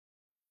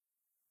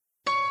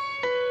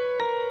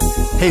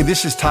Hey,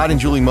 this is Todd and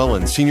Julie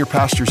Mullen, senior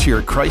pastors here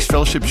at Christ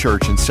Fellowship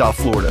Church in South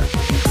Florida.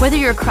 Whether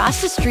you're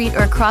across the street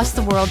or across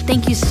the world,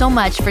 thank you so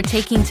much for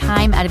taking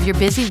time out of your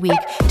busy week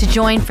to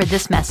join for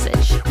this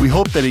message. We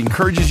hope that it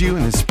encourages you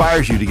and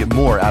inspires you to get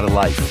more out of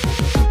life.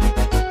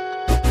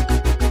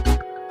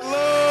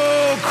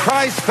 Hello,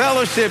 Christ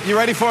Fellowship. You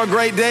ready for a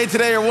great day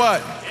today or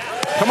what?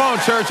 Come on,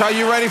 church. Are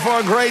you ready for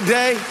a great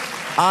day?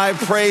 I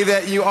pray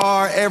that you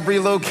are. Every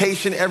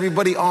location,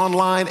 everybody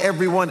online,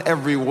 everyone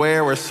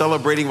everywhere. We're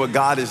celebrating what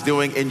God is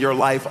doing in your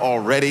life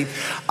already.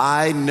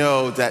 I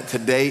know that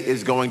today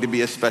is going to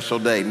be a special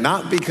day,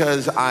 not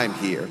because I'm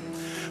here,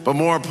 but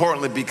more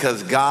importantly,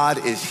 because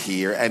God is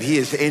here and he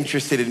is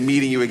interested in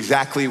meeting you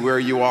exactly where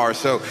you are.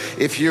 So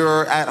if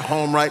you're at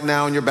home right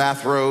now in your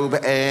bathrobe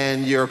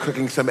and you're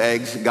cooking some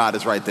eggs, God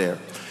is right there.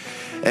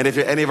 And if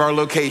you're any of our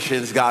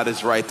locations, God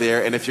is right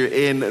there. And if you're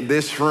in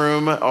this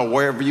room or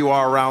wherever you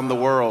are around the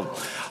world,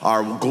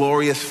 our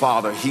glorious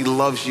Father, he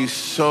loves you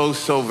so,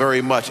 so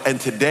very much. And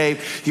today,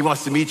 he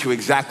wants to meet you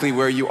exactly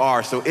where you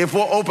are. So if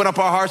we'll open up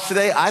our hearts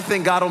today, I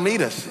think God will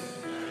meet us.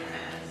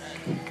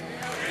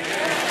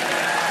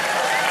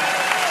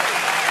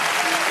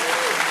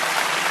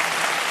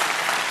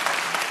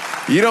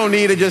 You don't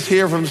need to just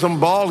hear from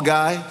some bald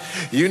guy.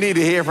 You need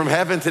to hear from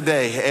heaven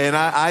today. And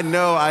I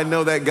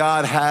know that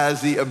God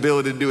has the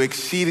ability to do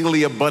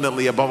exceedingly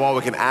abundantly above all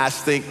we can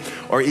ask, think,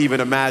 or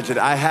even imagine.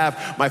 I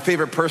have my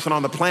favorite person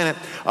on the planet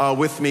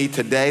with me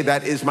today.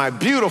 That is my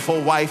beautiful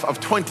wife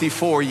of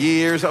 24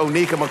 years.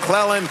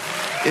 McClellan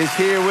is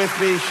here with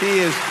me. She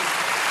is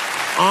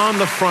on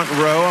the front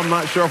row. I'm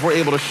not sure if we're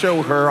able to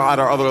show her at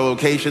our other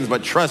locations,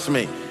 but trust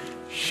me,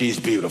 she's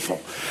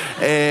beautiful.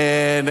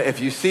 And if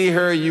you see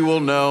her, you will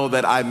know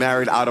that I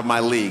married out of my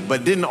league.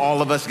 But didn't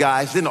all of us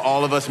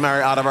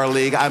marry out of our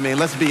league? I mean,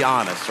 let's be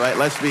honest, right?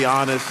 Let's be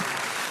honest.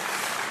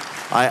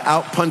 I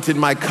outpunted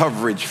my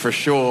coverage for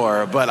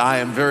sure, but I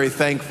am very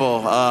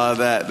thankful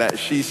that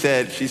she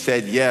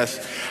said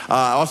yes.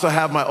 I also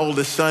have my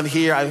oldest son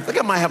here. I think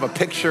I might have a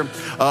picture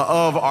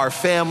of our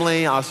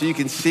family so you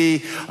can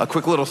see a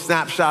quick little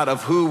snapshot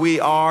of who we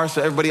are.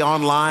 So everybody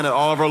online at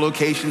all of our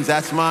locations,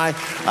 that's my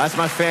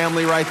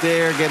family right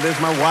there. Again, there's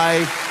my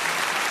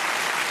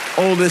wife.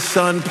 Oldest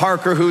son,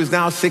 Parker, who's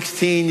now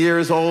 16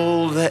 years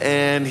old,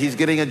 and he's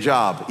getting a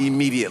job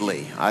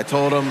immediately. I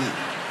told him,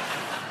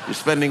 you're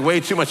spending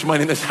way too much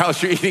money in this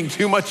house. You're eating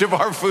too much of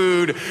our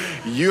food.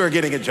 You are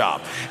getting a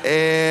job.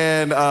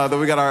 And then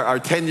we got our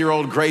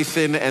 10-year-old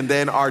Grayson, and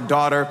then our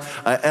daughter,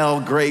 Earl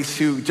Grace,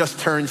 who just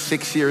turned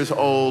 6 years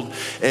old.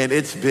 And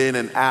it's been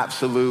an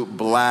absolute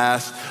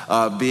blast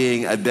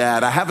being a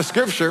dad. I have a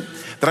scripture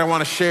that I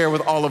want to share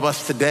with all of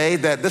us today,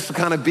 that this will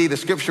kind of be the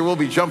scripture we'll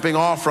be jumping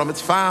off from.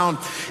 It's found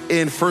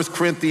in 1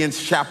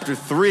 Corinthians chapter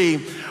 3,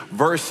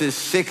 verses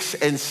 6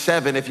 and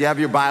 7. If you have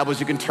your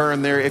Bibles, you can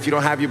turn there. If you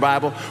don't have your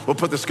Bible, we'll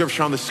put the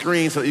scripture on the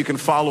screen so that you can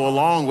follow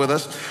along with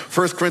us.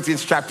 1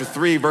 Corinthians chapter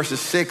 3, verses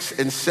 6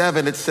 and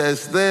 7, it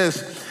says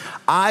this: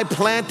 I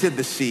planted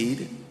the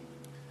seed,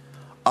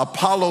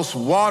 Apollos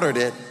watered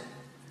it,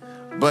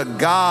 but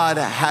God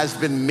has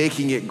been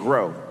making it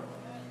grow.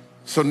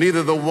 So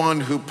neither the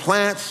one who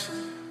plants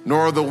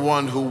nor the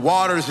one who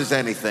waters is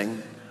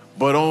anything,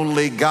 but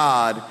only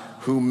God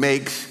who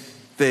makes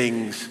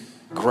things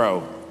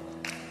grow.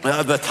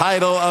 The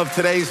title of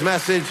today's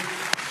message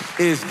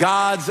is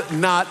God's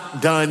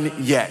Not Done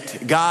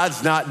Yet.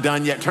 God's not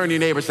done yet. Turn to your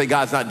neighbor and say,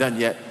 God's not done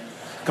yet.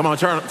 Come on,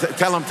 tell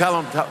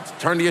him,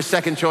 turn to your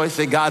second choice,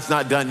 say, God's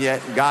not done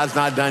yet. God's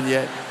not done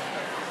yet.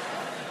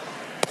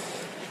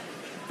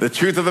 The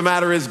truth of the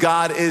matter is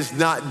God is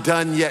not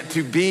done yet.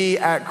 To be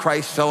at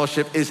Christ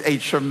Fellowship is a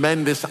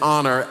tremendous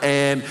honor.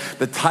 And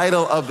the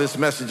title of this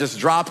message just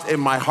dropped in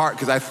my heart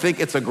because I think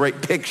it's a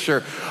great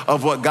picture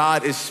of what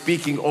God is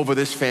speaking over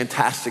this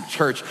fantastic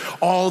church.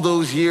 All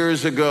those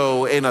years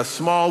ago in a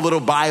small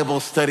little Bible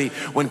study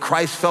when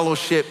Christ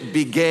Fellowship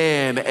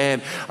began,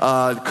 and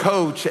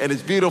Coach and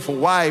his beautiful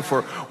wife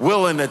were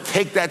willing to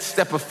take that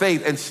step of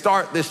faith and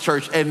start this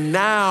church. And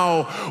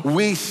now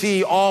we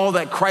see all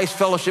that Christ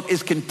Fellowship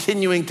is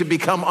continuing to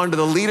become under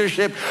the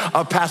leadership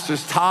of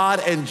Pastors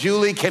Todd and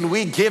Julie. Can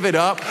we give it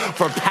up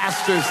for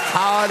Pastors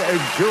Todd and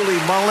Julie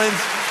Mullins?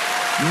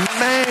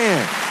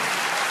 Man,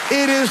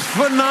 it is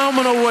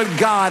phenomenal what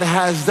God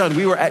has done.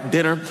 We were at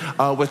dinner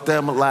with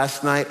them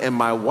last night, and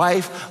my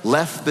wife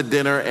left the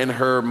dinner and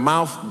her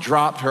mouth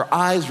dropped. Her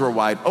eyes were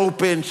wide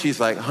open. She's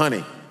like,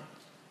 honey,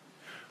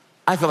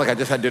 I feel like I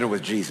just had dinner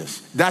with Jesus.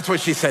 That's what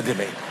she said to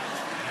me.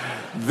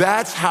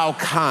 That's how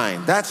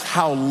kind, that's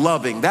how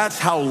loving, that's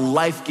how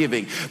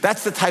life-giving.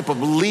 That's the type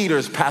of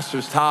leaders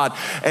Pastors Todd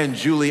and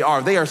Julie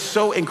are. They are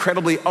so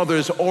incredibly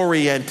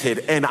others-oriented,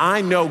 and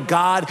I know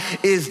God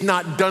is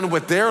not done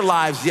with their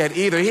lives yet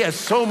either. He has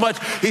so much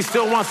he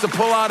still wants to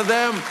pull out of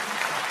them.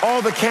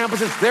 All the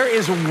campuses, there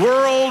is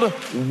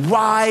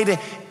worldwide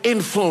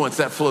influence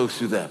that flows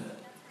through them.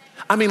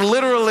 I mean,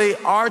 literally,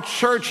 our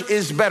church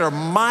is better.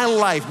 My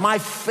life, my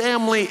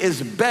family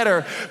is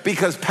better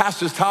because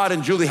Pastors Todd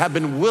and Julie have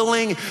been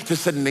willing to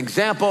set an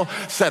example,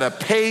 set a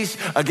pace,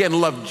 again,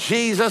 love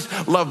Jesus,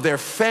 love their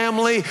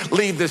family,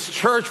 lead this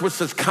church with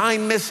such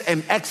kindness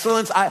and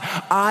excellence.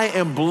 I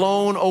am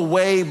blown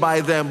away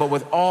by them, but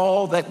with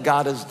all that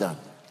God has done,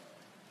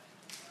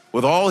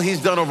 with all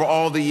he's done over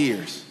all the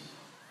years,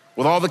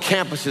 with all the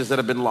campuses that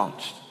have been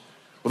launched,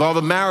 with all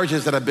the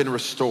marriages that have been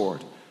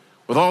restored,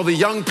 with all the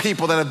young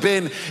people that have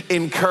been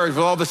encouraged,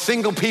 with all the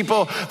single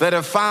people that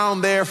have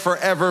found their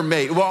forever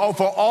mate, well,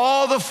 for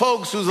all the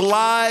folks whose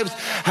lives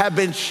have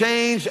been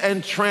changed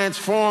and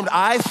transformed,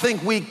 I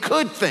think we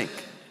could think,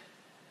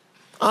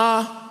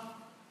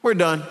 we're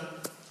done.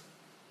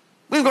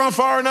 We've gone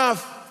far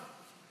enough.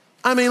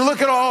 I mean,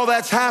 look at all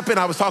that's happened.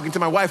 I was talking to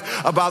my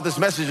wife about this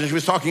message, and she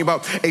was talking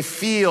about a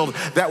field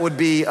that would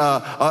be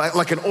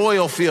like an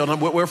oil field.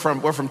 And we're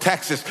from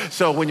Texas,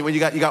 so when you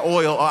got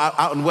oil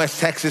out in West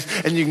Texas,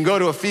 and you can go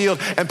to a field,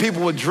 and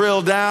people would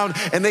drill down,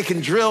 and they can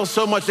drill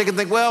so much they can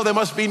think, well, there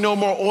must be no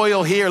more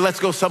oil here.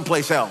 Let's go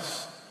someplace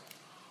else.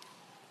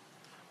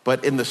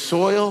 But in the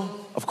soil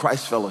of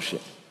Christ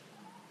Fellowship,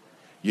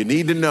 you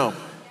need to know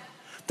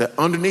that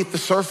underneath the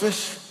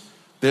surface,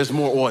 there's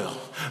more oil.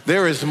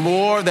 There is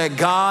more that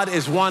God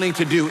is wanting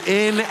to do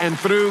in and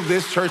through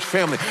this church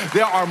family.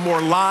 There are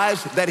more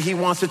lives that he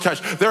wants to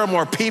touch. There are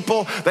more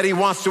people that he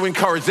wants to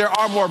encourage. There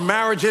are more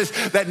marriages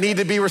that need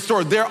to be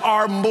restored. There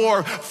are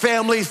more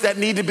families that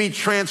need to be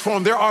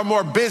transformed. There are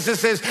more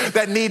businesses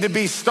that need to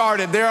be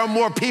started. There are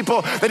more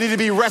people that need to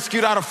be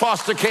rescued out of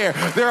foster care.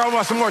 There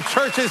are some more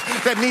churches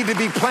that need to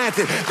be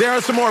planted. There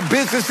are some more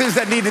businesses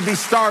that need to be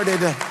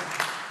started.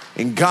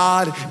 And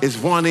God is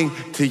wanting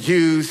to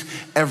use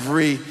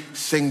every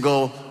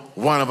single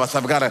one of us.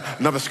 I've got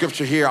another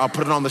scripture here. I'll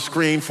put it on the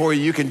screen for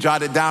you. You can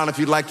jot it down if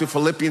you'd like to.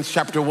 Philippians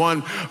chapter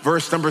 1,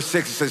 verse number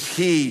 6. It says,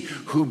 he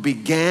who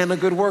began a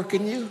good work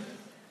in you,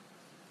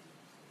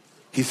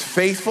 he's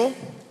faithful.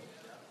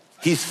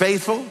 He's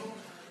faithful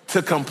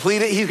to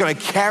complete it. He's going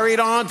to carry it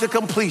on to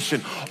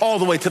completion all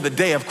the way to the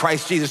day of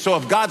Christ Jesus. So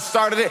if God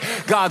started it,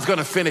 God's going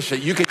to finish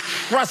it. You can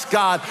trust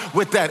God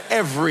with that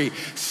every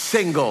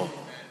single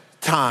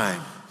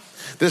time.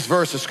 This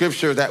verse of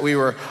scripture that we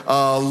were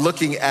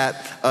looking at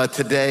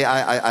today,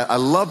 I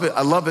love it.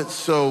 I love it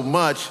so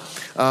much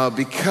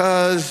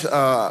because,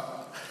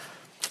 well,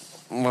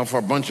 for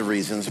a bunch of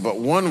reasons, but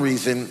one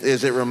reason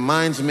is it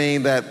reminds me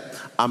that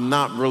I'm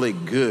not really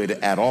good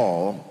at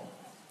all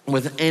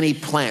with any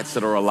plants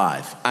that are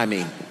alive. I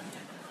mean,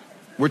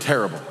 we're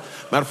terrible.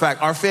 Matter of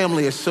fact, our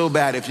family is so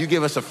bad, if you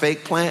give us a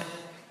fake plant,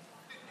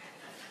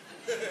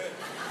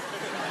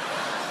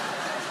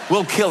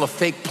 we'll kill a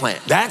fake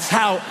plant. That's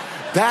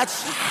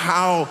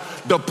how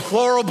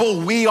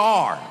deplorable we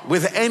are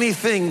with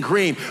anything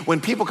green.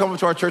 When people come up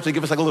to our church, they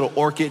give us like a little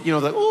orchid, you know,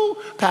 like,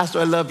 oh, Pastor,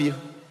 I love you.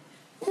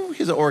 Ooh,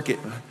 here's an orchid.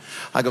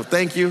 I go,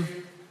 thank you.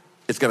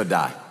 It's gonna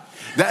die.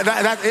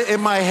 That in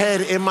my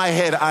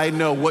head, I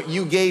know what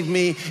you gave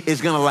me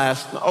is gonna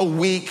last a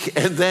week,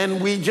 and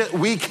then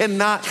we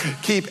cannot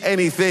keep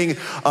anything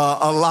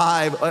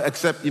alive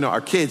except, you know,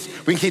 our kids.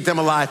 We can keep them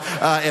alive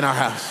in our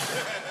house,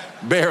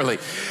 barely.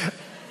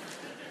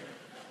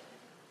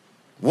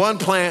 One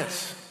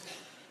plants,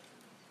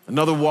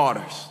 another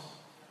waters.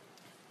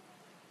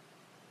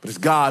 But it's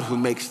God who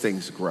makes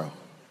things grow.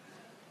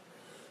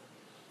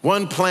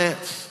 One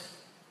plants,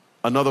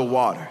 another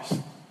waters.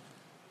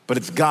 But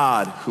it's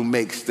God who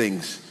makes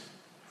things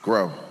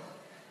grow.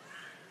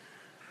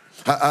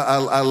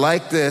 I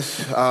like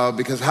this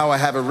because how I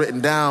have it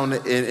written down,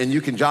 and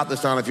you can jot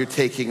this down if you're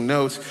taking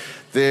notes,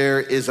 there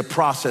is a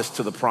process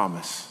to the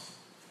promise.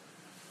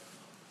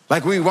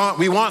 Like we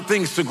want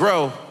things to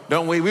grow,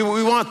 don't we? We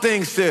want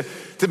things to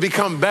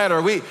become better.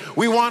 We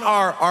want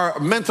our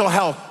mental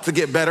health to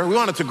get better. We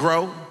want it to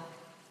grow.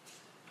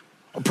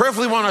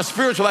 Prayerfully want our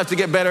spiritual life to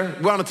get better.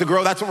 We want it to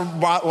grow. That's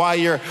why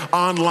you're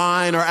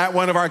online or at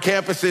one of our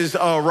campuses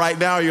right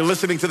now. You're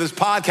listening to this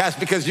podcast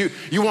because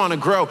you want to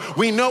grow.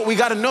 We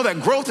got to know that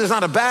growth is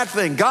not a bad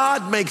thing.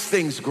 God makes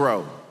things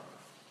grow.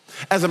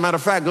 As a matter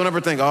of fact, don't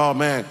ever think, oh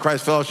man,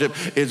 Christ Fellowship,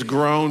 it's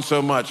grown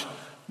so much.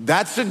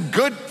 That's a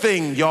good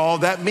thing, y'all.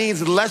 That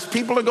means less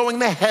people are going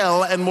to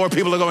hell and more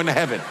people are going to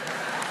heaven.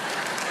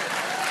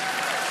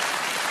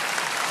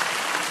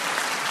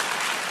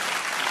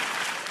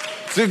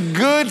 It's a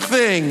good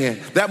thing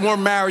that more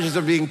marriages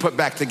are being put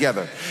back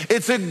together.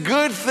 It's a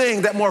good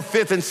thing that more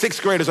 5th and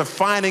 6th graders are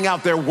finding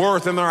out their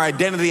worth and their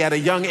identity at a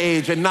young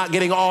age and not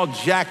getting all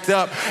jacked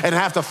up and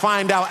have to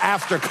find out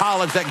after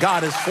college that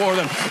God is for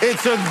them.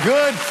 It's a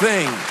good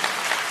thing.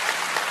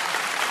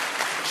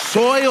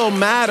 Soil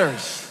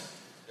matters.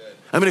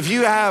 I mean, if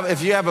you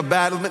have a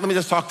bad, let me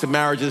just talk to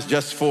marriages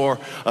just for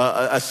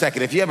a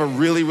second. If you have a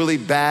really, really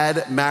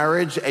bad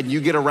marriage and you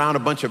get around a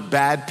bunch of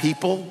bad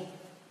people,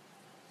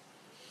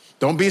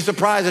 don't be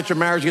surprised that your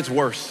marriage gets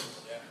worse.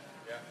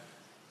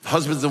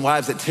 Husbands and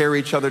wives that tear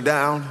each other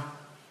down,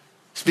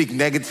 speak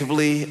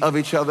negatively of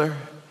each other,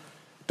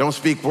 don't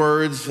speak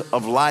words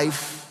of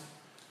life.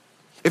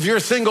 If you're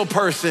a single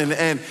person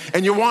and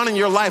you're wanting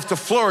your life to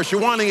flourish, you're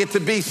wanting it to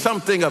be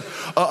something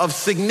of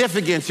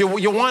significance,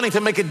 you're wanting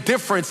to make a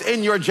difference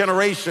in your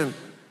generation,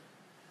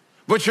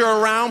 but you're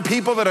around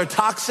people that are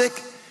toxic,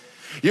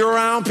 you're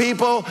around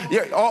people,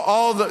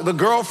 all the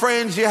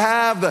girlfriends you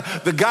have,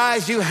 the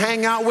guys you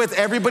hang out with,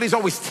 everybody's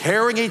always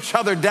tearing each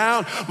other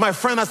down. My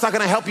friend, that's not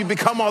gonna help you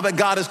become all that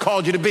God has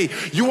called you to be.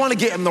 You wanna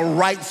get in the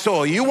right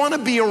soil. You wanna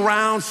be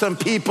around some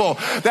people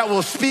that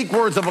will speak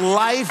words of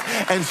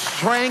life and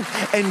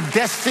strength and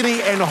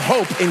destiny and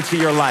hope into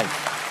your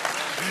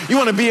life. You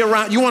wanna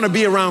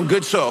be around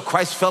good soil.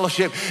 Christ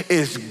Fellowship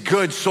is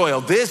good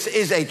soil. This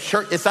is a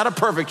church, it's not a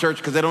perfect church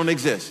because they don't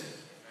exist.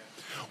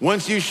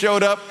 Once you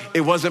showed up,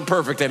 it wasn't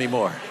perfect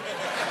anymore.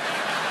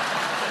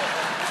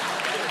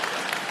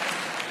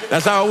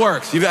 That's how it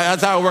works.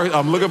 That's how it works.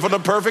 I'm looking for the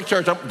perfect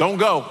church. Don't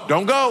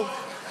go.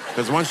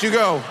 Because once you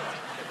go,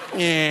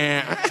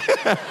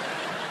 yeah.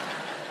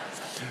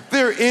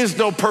 There is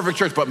no perfect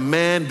church, but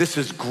man, this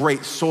is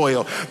great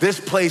soil. This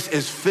place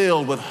is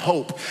filled with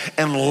hope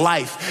and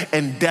life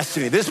and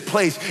destiny. This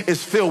place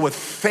is filled with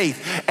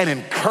faith and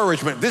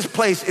encouragement. This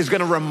place is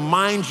gonna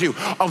remind you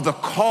of the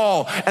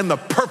call and the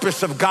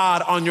purpose of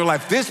God on your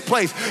life. This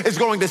place is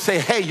going to say,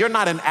 hey, you're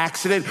not an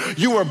accident.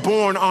 You were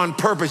born on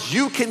purpose.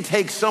 You can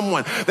take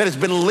someone that has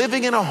been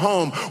living in a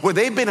home where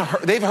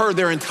they've heard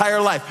their entire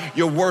life,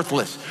 you're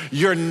worthless,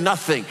 you're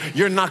nothing,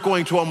 you're not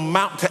going to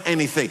amount to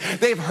anything.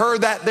 They've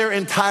heard that their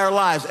entire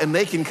lives, and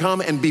they can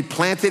come and be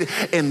planted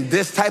in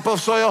this type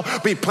of soil,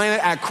 be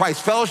planted at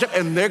Christ Fellowship,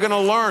 and they're gonna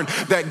learn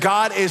that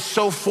God is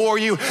so for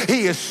you,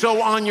 he is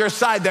so on your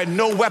side that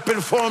no weapon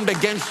formed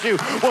against you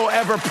will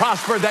ever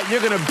prosper, that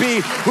you're gonna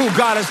be who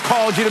God has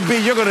called you to be.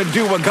 You're gonna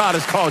do what God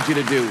has called you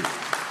to do.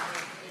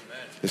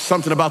 There's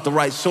something about the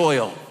right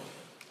soil,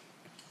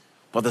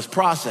 but there's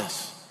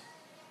process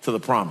to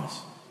the promise.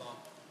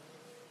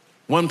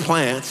 One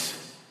plants,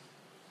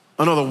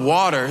 another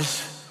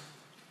waters,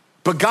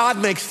 but God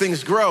makes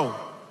things grow.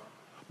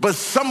 But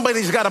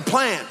somebody's got to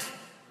plant,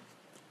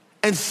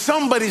 and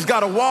somebody's got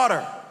to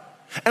water.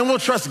 And we'll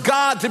trust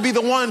God to be the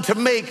one to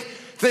make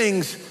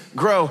things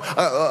grow.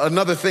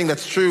 Another thing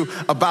that's true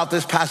about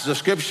this passage of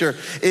scripture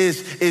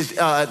is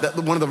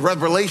one of the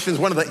revelations,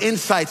 one of the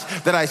insights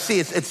that I see.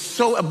 It's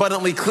so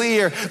abundantly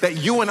clear that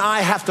you and I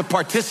have to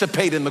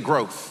participate in the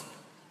growth.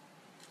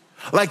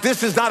 Like,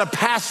 this is not a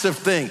passive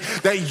thing,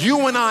 that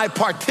you and I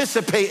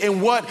participate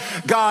in what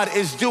God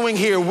is doing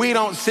here. We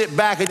don't sit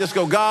back and just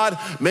go, God,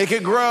 make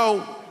it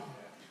grow.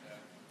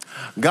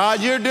 God,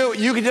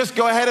 you can just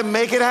go ahead and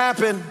make it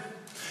happen.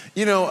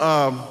 You know,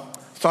 I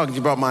was talking to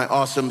you about my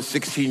awesome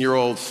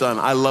 16-year-old son.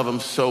 I love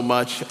him so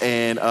much,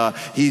 and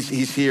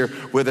he's here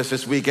with us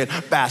this weekend.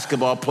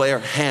 Basketball player,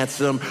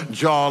 handsome,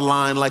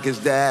 jawline like his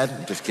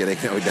dad. Just kidding,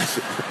 no, he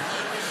doesn't.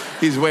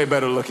 He's way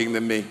better looking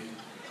than me.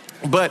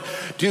 But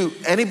do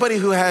anybody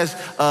who has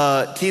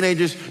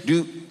teenagers,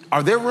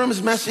 are their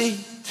rooms messy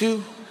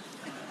too?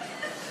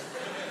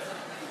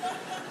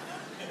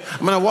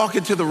 When I walk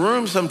into the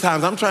room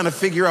sometimes, I'm trying to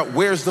figure out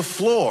where's the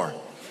floor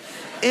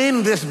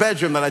in this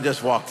bedroom that I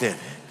just walked in.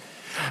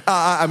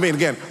 I mean,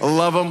 again, I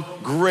love him,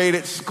 great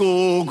at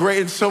school,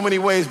 great in so many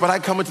ways, but I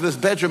come into this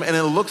bedroom and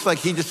it looks like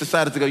he just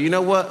decided to go, you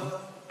know what?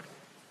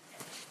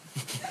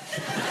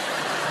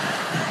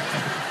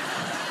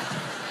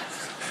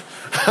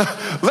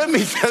 Let me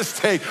just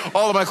take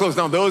all of my clothes.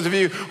 Now, those of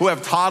you who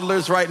have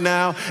toddlers right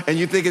now and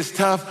you think it's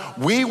tough,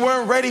 we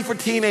weren't ready for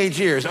teenage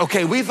years.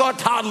 Okay, we thought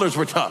toddlers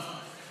were tough.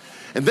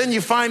 And then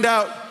you find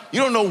out you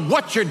don't know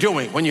what you're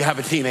doing when you have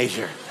a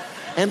teenager.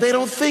 And they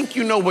don't think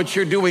you know what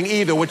you're doing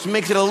either, which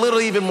makes it a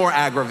little even more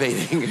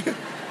aggravating.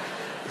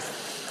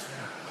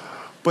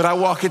 But I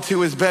walk into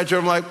his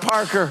bedroom like,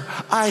 Parker,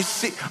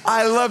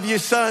 I love you,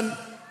 son.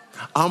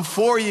 I'm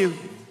for you.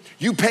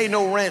 You pay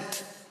no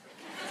rent.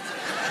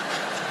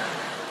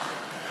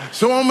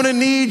 So I'm gonna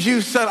need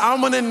you, son.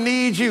 I'm gonna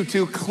need you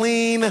to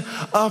clean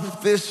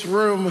up this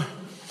room.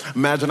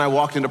 Imagine I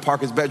walked into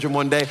Parker's bedroom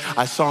one day.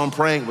 I saw him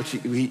praying,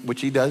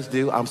 which he does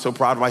do. I'm so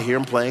proud of him. I hear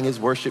him playing his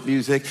worship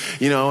music,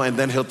 you know, and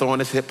then he'll throw in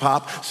his hip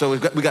hop. So we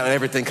got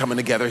everything coming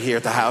together here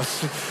at the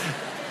house.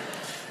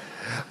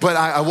 But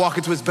I walk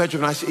into his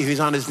bedroom and I see he's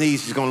on his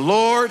knees. He's going,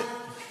 Lord,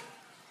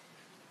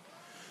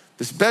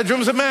 this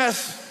bedroom's a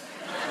mess.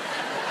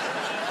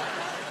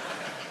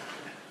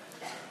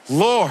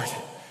 Lord,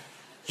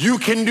 you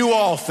can do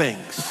all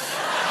things.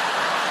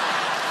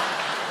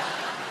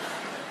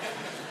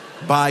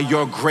 By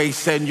your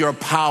grace and your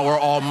power,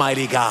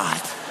 Almighty God.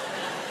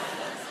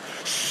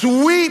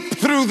 Sweep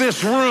through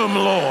this room,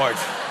 Lord.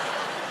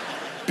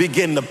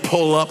 Begin to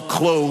pull up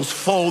clothes,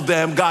 fold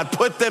them. God,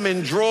 put them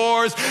in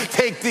drawers.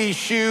 Take these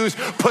shoes,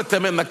 put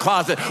them in the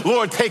closet.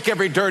 Lord, take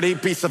every dirty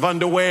piece of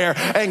underwear,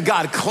 and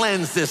God,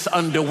 cleanse this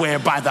underwear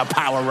by the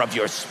power of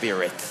your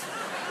Spirit.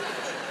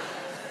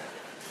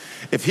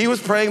 If he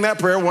was praying that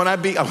prayer, I'm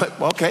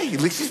like, okay,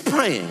 at least he's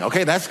praying.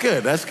 Okay, that's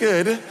good, that's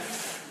good.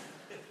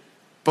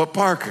 But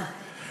Parker,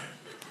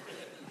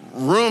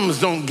 rooms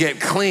don't get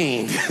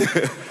cleaned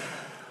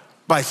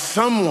by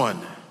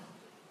someone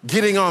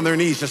getting on their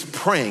knees just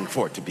praying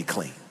for it to be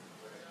clean.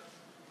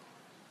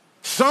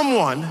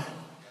 someone,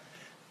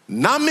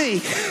 not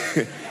me,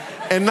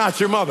 and not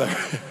your mother,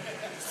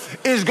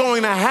 is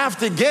going to have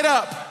to get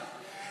up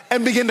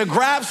and begin to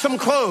grab some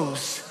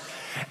clothes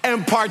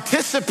and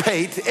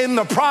participate in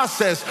the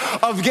process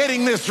of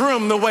getting this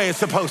room the way it's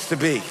supposed to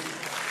be.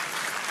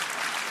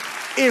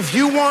 If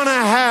you want to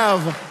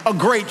have a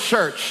great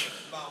church,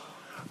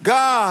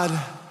 God,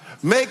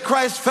 make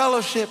Christ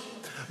Fellowship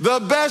the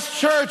best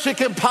church it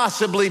can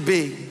possibly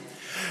be.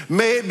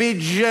 May it be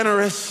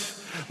generous.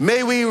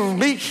 May we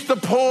reach the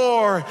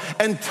poor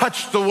and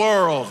touch the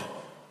world.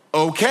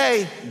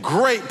 Okay,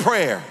 great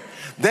prayer.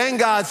 Then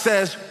God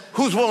says,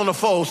 who's willing to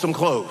fold some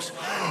clothes?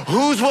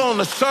 Who's willing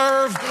to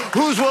serve?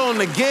 Who's willing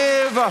to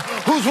give?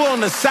 Who's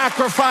willing to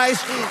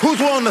sacrifice? Who's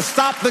willing to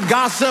stop the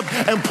gossip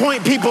and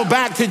point people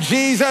back to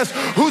Jesus?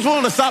 Who's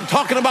willing to stop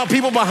talking about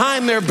people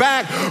behind their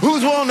back?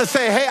 Who's willing to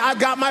say, hey, I've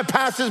got my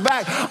pastor's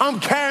back. I'm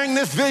carrying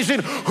this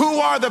vision. Who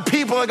are the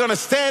people that are going to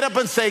stand up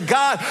and say,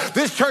 God,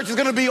 this church is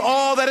going to be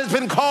all that it's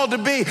been called to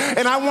be,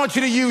 and I want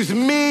you to use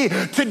me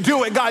to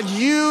do it. God,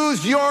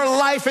 use your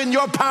life and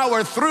your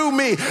power through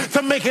me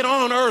to make it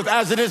on earth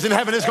as it is in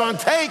heaven. It's going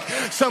to take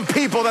some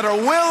people that are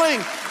willing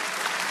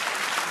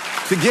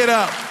to get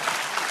up.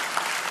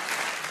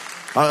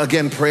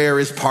 Again, prayer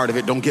is part of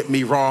it. Don't get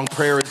me wrong.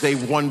 Prayer is a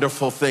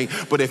wonderful thing.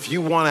 But if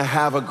you want to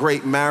have a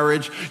great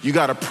marriage, you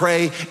got to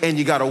pray and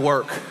you got to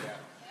work.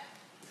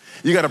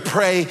 You got to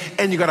pray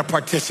and you got to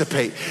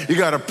participate. You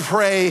got to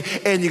pray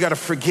and you got to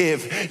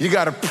forgive. You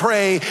got to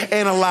pray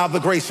and allow the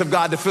grace of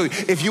God to fill you.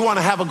 If you want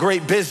to have a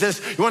great business,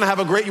 you want to have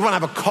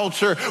a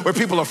culture where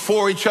people are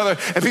for each other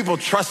and people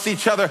trust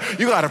each other,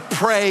 you got to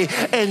pray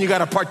and you got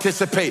to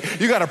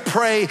participate. You got to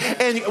pray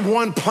and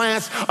one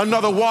plants,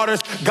 another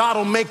waters. God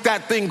will make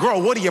that thing grow.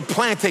 What are you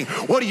planting?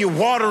 What are you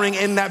watering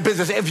in that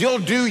business? If you'll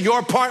do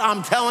your part,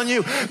 I'm telling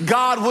you,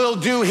 God will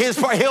do his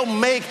part. He'll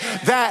make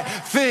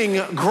that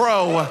thing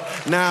grow.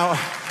 Now,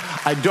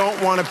 I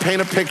don't want to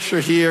paint a picture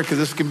here because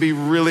this can be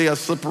really a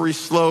slippery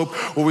slope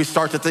where we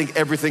start to think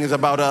everything is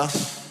about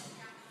us.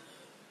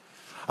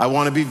 I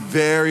want to be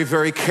very,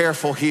 very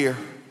careful here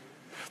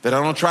that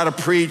I don't try to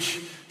preach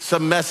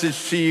some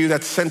message to you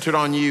that's centered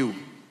on you.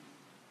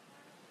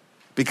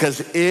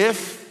 Because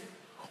if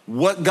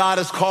what God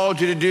has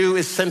called you to do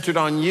is centered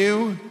on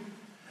you,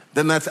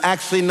 then that's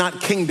actually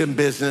not kingdom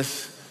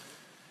business.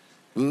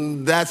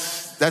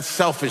 That's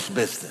selfish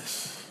business.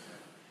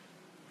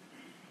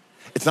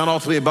 It's not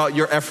ultimately about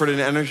your effort and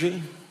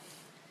energy.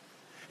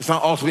 It's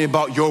not ultimately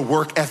about your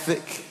work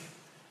ethic.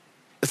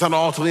 It's not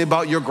ultimately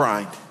about your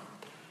grind.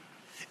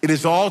 It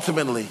is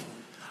ultimately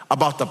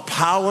about the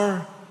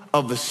power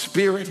of the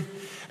Spirit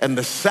and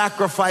the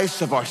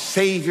sacrifice of our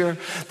Savior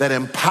that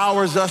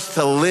empowers us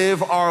to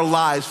live our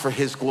lives for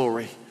his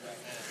glory.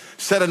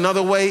 Said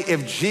another way,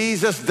 if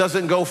Jesus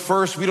doesn't go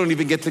first, we don't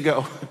even get to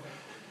go.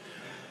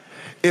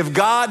 If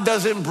God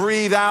doesn't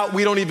breathe out,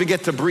 we don't even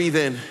get to breathe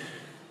in.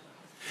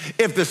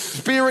 If the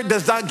Spirit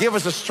does not give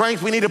us the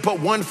strength we need to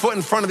put one foot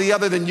in front of the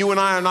other, then you and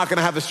I are not going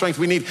to have the strength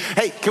we need.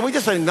 Hey, can we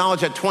just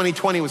acknowledge that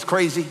 2020 was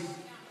crazy?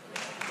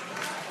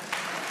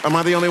 Am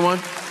I the only one?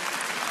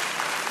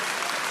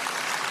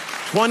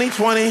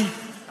 2020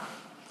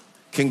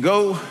 can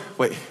go,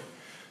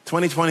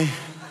 2020,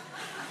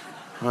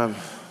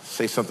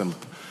 say something.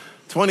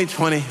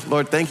 2020,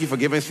 Lord, thank you for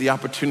giving us the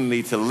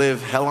opportunity to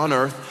live hell on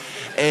earth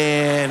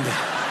and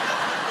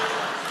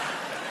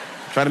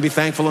trying to be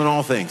thankful in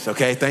all things,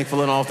 okay?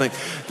 Thankful in all things.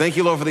 Thank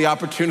you, Lord, for the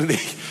opportunity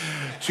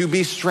to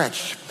be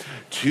stretched,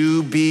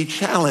 to be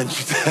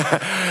challenged,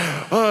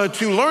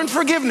 to learn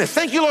forgiveness.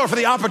 Thank you, Lord, for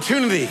the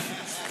opportunity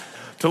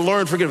to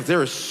learn forgiveness.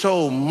 There is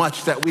so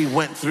much that we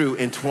went through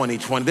in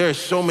 2020. There are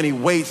so many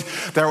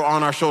weights that were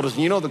on our shoulders.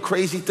 And you know the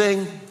crazy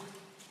thing,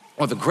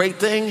 or the great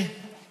thing?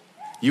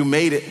 You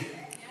made it.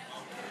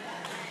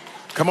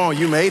 Come on,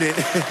 you made it.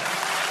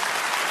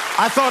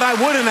 I thought I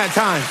would in that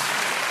time.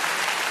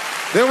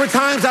 There were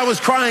times I was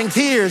crying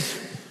tears,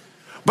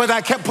 but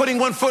I kept putting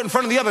one foot in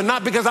front of the other,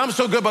 not because I'm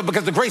so good, but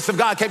because the grace of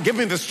God kept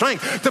giving me the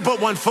strength to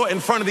put one foot in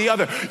front of the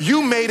other.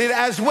 You made it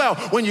as well.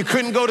 When you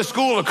couldn't go to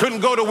school or couldn't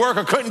go to work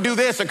or couldn't do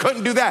this or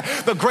couldn't do that,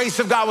 the grace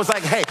of God was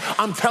like, hey,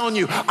 I'm telling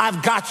you,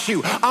 I've got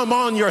you. I'm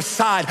on your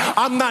side.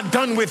 I'm not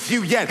done with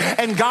you yet.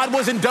 And God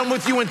wasn't done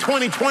with you in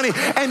 2020,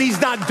 and he's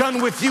not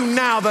done with you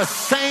now. The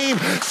same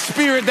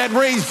Spirit that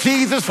raised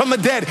Jesus from the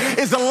dead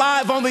is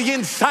alive on the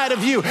inside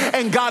of you,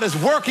 and God is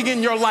working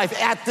in your life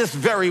at this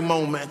very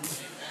moment.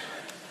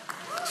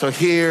 So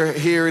here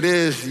it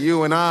is,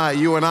 you and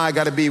I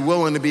got to be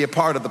willing to be a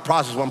part of the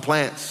process. One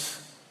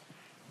plants,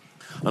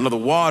 another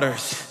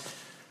waters,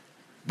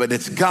 but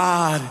it's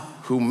God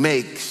who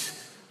makes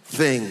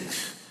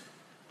things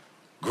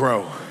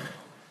grow.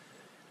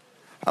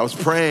 I was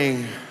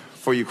praying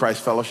for you,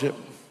 Christ Fellowship.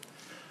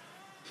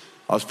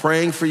 I was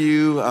praying for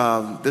you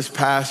this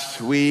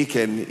past week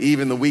and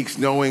even the weeks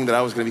knowing that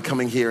I was going to be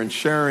coming here and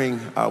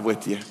sharing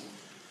with you.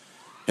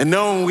 And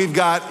knowing we've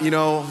got,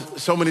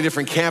 so many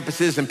different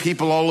campuses and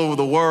people all over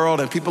the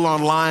world and people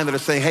online that are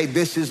saying, hey,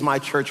 this is my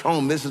church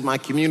home. This is my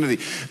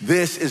community.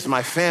 This is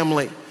my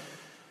family.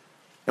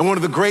 And one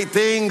of the great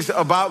things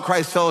about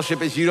Christ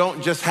Fellowship is you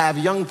don't just have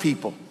young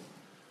people.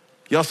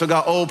 You also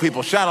got old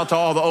people. Shout out to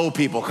all the old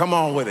people. Come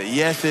on with it.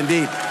 Yes,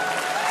 indeed.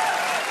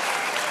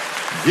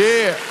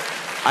 Yeah.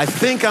 I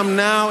think I'm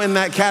now in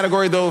that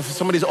category, though. If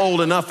somebody's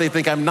old enough, they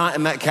think I'm not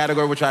in that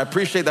category, which I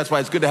appreciate. That's why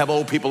it's good to have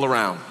old people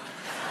around.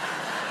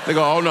 They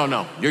go, oh,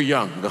 no, you're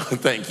young. I go,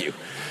 thank you.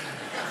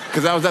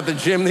 Because I was at the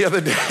gym the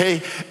other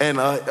day, and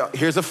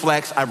here's a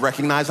flex. I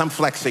recognize I'm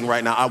flexing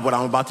right now. What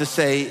I'm about to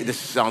say, this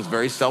sounds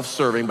very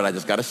self-serving, but I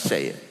just got to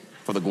say it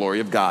for the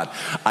glory of God.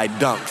 I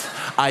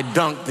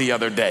dunked the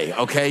other day,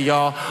 okay,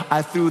 y'all?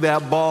 I threw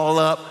that ball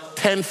up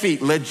 10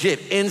 feet,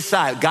 legit,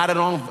 inside. I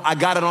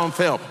got it on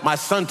film. My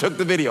son took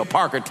the video.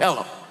 Parker,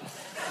 tell him.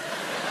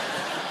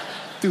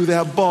 Threw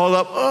that ball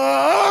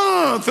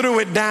up, threw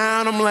it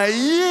down. I'm like,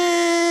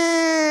 yeah.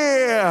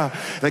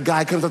 The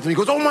guy comes up to me,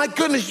 goes, oh my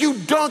goodness, you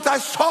dunked. I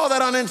saw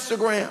that on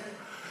Instagram.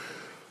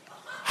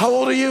 How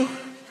old are you?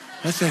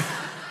 I said,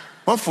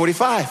 I'm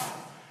 45.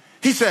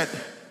 He said,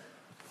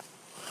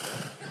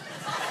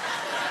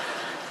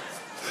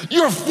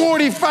 you're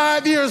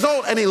 45 years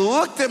old. And he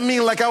looked at me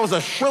like I was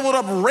a shriveled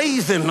up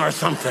raisin or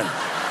something.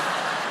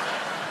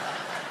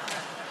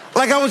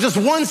 Like I was just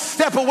one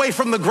step away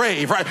from the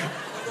grave, right?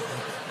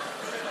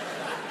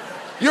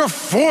 You're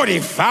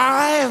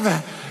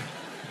 45?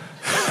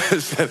 I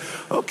said,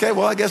 okay,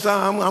 well, I guess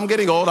I'm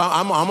getting old.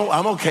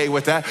 I'm okay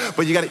with that.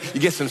 But you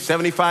get some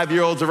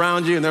 75-year-olds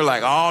around you, and they're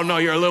like, oh, no,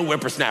 you're a little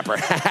whippersnapper.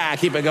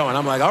 Keep it going.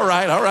 I'm like, all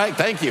right,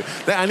 thank you.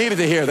 I needed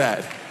to hear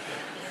that.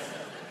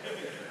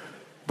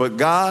 But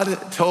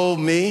God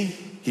told me,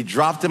 he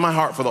dropped in my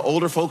heart for the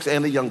older folks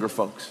and the younger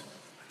folks.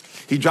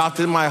 He dropped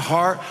in my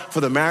heart for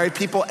the married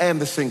people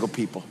and the single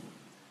people.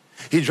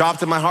 He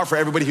dropped in my heart for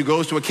everybody who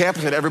goes to a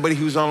campus and everybody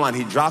who's online.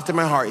 He dropped in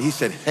my heart. He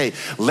said, hey,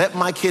 let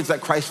my kids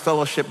at Christ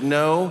Fellowship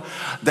know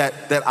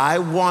that I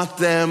want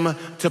them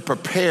to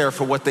prepare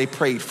for what they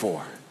prayed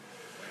for.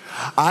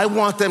 I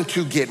want them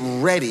to get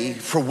ready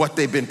for what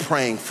they've been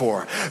praying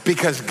for,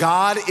 because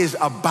God is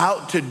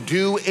about to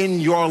do in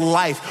your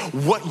life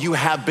what you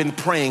have been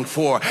praying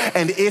for.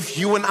 And if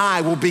you and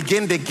I will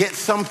begin to get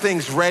some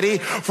things ready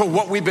for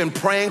what we've been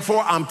praying for,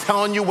 I'm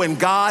telling you, when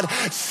God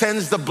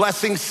sends the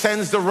blessing,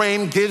 sends the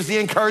rain, gives the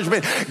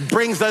encouragement,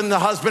 brings in the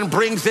husband,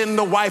 brings in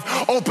the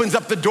wife, opens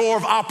up the door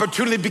of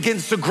opportunity,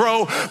 begins to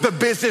grow the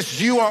business,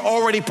 you are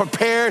already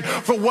prepared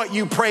for what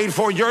you prayed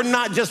for. You're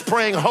not just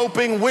praying,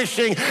 hoping,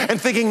 wishing,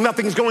 and thinking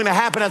nothing's going to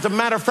happen. As a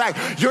matter of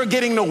fact, you're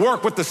getting to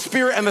work with the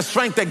spirit and the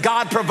strength that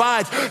God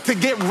provides to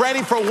get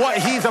ready for what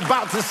he's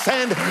about to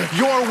send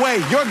your way.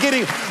 You're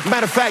getting,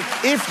 matter of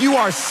fact, if you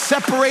are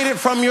separated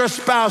from your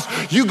spouse,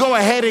 you go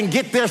ahead and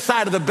get their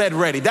side of the bed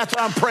ready. That's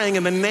what I'm praying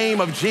in the name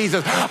of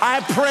Jesus.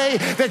 I pray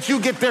that you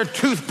get their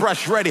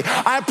toothbrush ready.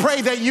 I pray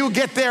that you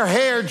get their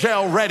hair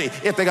gel ready,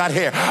 if they got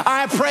hair.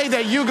 I pray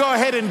that you go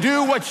ahead and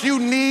do what you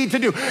need to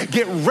do.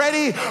 Get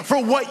ready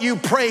for what you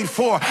prayed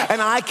for. And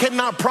I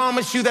cannot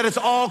promise you that it's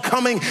all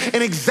coming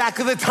in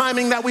exactly the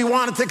timing that we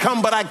want it to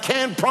come, but I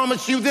can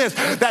promise you this,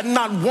 that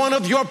not one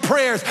of your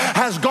prayers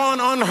has gone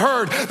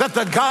unheard, that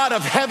the God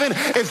of heaven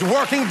is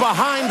working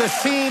behind the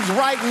scenes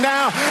right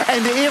now.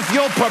 And if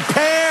you'll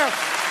prepare,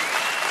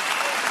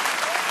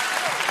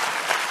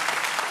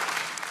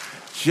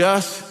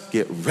 just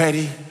get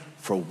ready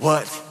for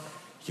what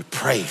you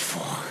prayed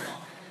for.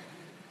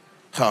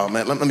 Oh,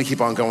 man, let me keep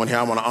on going here.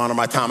 I want to honor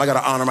my time. I got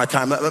to honor my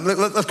time.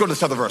 Let's go to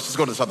this other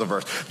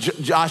verse.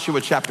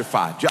 Joshua chapter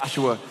 5.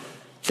 Joshua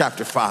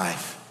chapter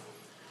 5.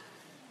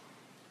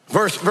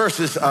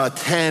 Verses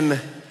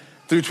 10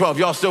 through 12.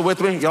 Y'all still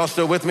with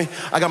me?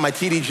 I got my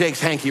TD Jakes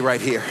hanky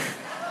right here.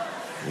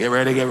 Get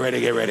ready.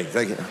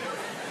 Thank you.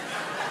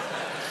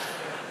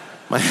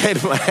 My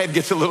head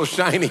gets a little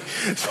shiny,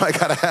 so I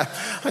gotta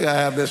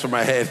have this for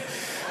my head,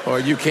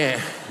 or you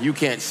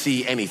can't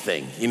see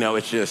anything. You know,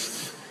 it's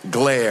just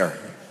glare.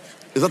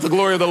 Is that the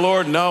glory of the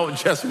Lord? No,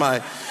 just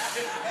my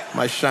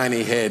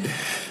shiny head.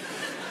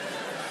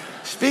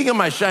 Speaking of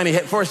my shiny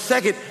head, for a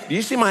second, do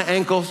you see my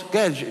ankles?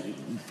 Go ahead,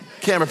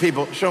 camera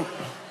people, show them.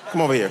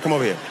 Come over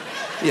here.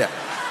 Yeah.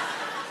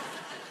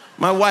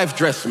 My wife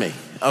dressed me,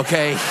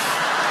 okay?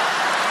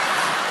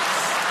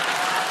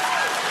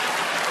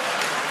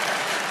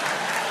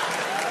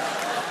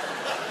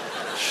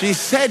 She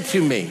said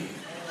to me,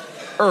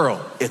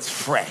 Earl, it's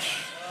fresh.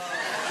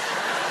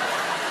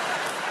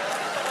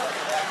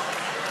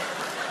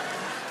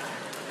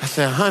 I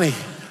said, honey,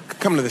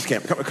 come to this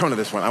camp. Come to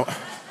this one.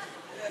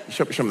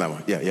 Show me that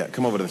one. Yeah,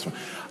 come over to this one.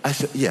 I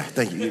said, yeah,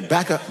 thank you.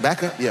 Back up.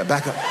 Yeah,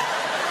 back up.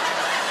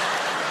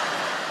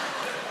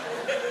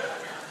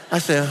 I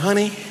said,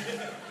 honey,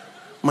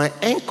 my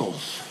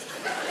ankles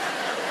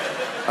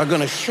are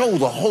gonna show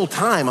the whole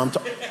time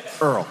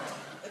Earl,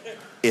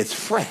 it's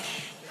fresh.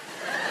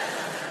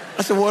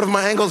 I said, what if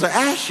my ankles are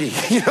ashy?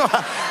 You know,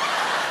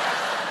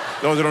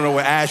 those who don't know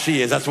what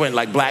ashy is, that's when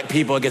like black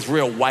people, it gets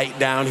real white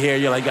down here.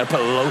 You're like, you gotta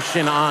put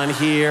lotion on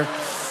here.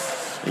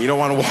 You don't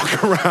wanna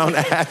walk around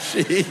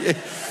ashy.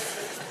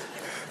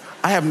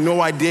 I have no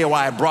idea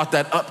why I brought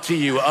that up to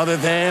you other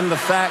than the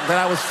fact that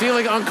I was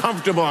feeling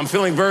uncomfortable. I'm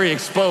feeling very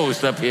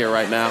exposed up here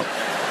right now.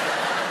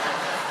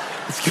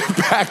 Let's get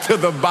back to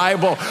the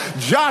Bible.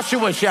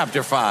 Joshua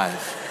chapter 5,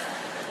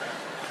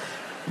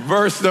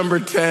 verse number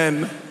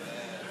 10.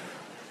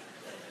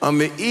 On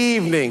the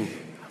evening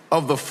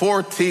of the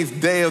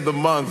 14th day of the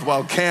month,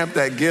 while camped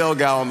at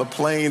Gilgal on the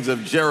plains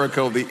of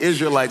Jericho, the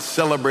Israelites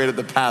celebrated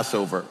the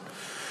Passover.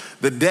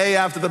 The day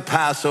after the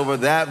Passover,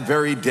 that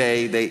very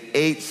day, they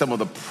ate some of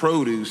the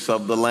produce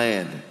of the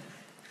land,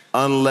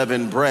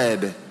 unleavened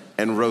bread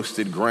and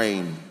roasted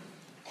grain.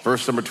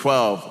 Verse number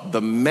 12, the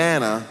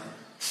manna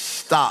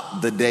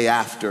stopped the day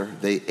after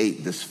they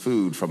ate this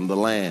food from the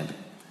land.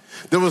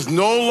 There was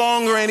no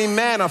longer any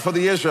manna for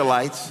the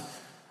Israelites,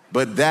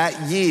 but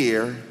that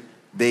year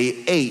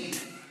they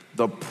ate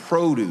the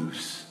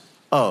produce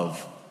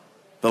of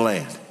the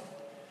land.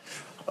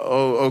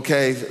 Oh,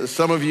 okay.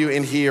 Some of you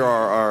in here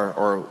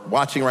are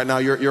watching right now.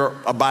 You're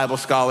a Bible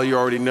scholar. You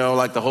already know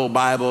like the whole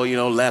Bible,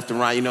 left and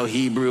right,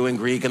 Hebrew and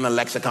Greek and the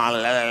lexicon.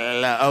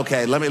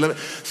 Okay, let me.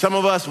 Some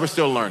of us, we're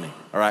still learning,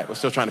 all right? We're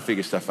still trying to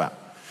figure stuff out.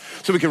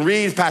 So we can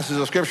read passages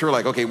of scripture, we're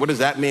like, okay, what does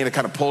that mean? It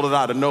kind of pulled it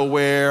out of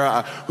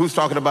nowhere. Who's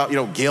talking about,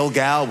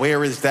 Gilgal?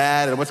 Where is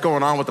that? And what's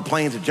going on with the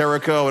plains of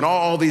Jericho and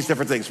all these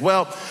different things?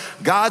 Well,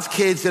 God's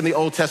kids in the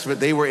Old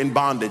Testament, they were in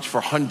bondage for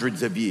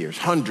hundreds of years,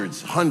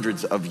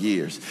 hundreds of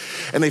years.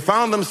 And they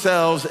found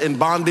themselves in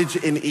bondage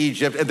in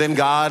Egypt. And then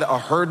God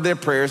heard their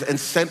prayers and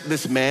sent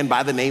this man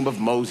by the name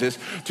of Moses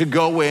to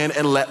go in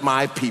and let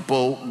my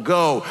people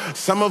go.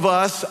 Some of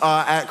us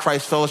at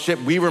Christ Fellowship,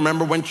 we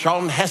remember when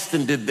Charlton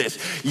Heston did this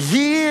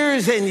years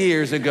and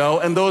years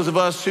ago, and those of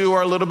us who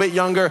are a little bit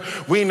younger,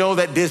 we know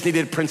that Disney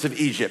did Prince of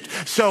Egypt.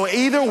 So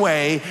either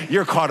way,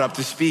 you're caught up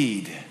to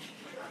speed.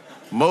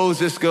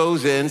 Moses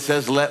goes in,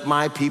 says, let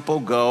my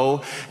people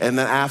go, and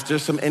then after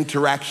some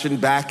interaction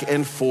back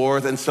and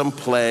forth and some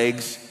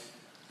plagues,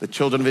 the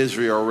children of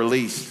Israel are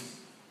released.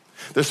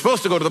 They're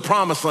supposed to go to the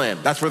promised land.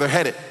 That's where they're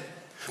headed.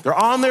 They're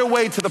on their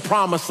way to the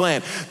promised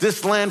land.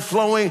 This land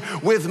flowing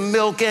with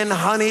milk and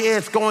honey.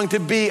 It's going to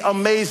be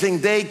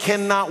amazing. They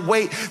cannot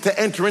wait to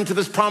enter into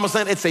this promised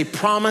land. It's a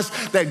promise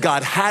that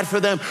God had for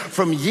them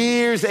from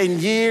years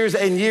and years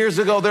and years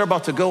ago. They're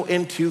about to go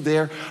into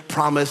their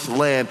promised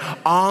land.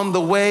 On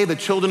the way, the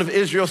children of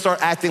Israel start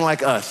acting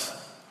like us.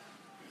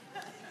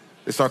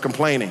 They start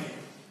complaining,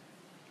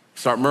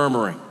 start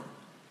murmuring.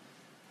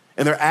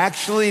 And they're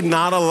actually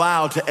not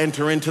allowed to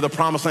enter into the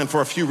promised land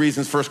for a few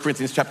reasons. 1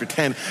 Corinthians chapter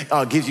 10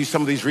 gives you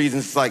some of these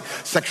reasons. It's like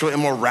sexual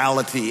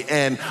immorality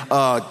and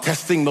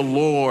testing the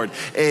Lord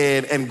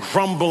and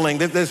grumbling.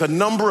 There's a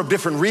number of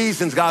different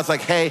reasons. God's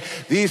like, hey,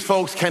 these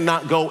folks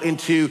cannot go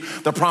into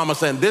the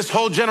promised land. This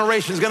whole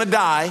generation is going to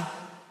die.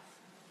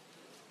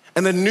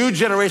 And the new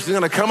generation is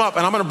going to come up.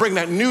 And I'm going to bring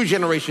that new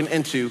generation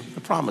into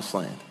the promised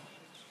land.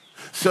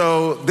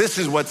 So this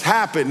is what's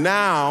happened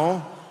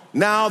now.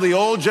 Now the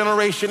old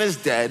generation is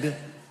dead,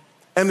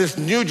 and this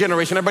new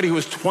generation, everybody who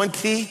is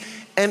 20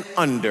 and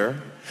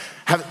under,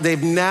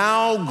 they've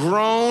now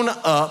grown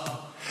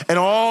up, and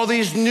all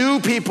these new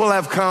people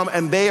have come,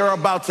 and they are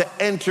about to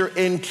enter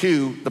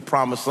into the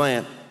promised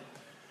land.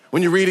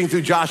 When you're reading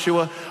through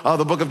Joshua,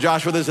 the book of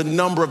Joshua, there's a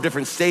number of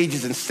different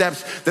stages and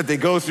steps that they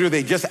go through.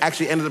 They just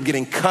actually ended up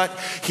getting cut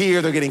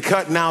here. They're getting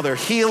cut. Now they're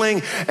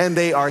healing, and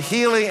they are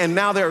healing. And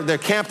now they're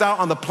camped out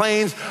on the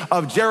plains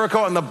of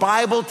Jericho. And the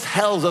Bible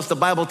tells us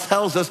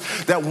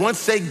that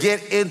once they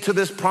get into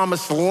this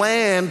promised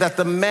land, that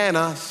the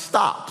manna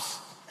stops.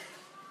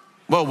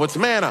 Well, what's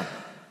manna?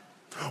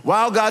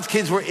 While God's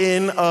kids were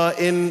in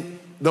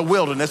the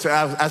wilderness,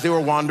 as they were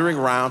wandering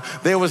around,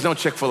 there was no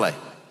Chick-fil-A.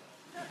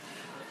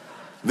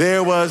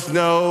 There was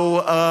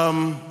no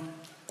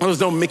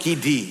Mickey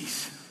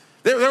D's.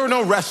 There were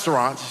no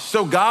restaurants.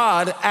 So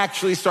God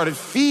actually started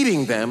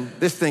feeding them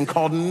this thing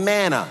called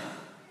manna,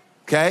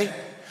 okay?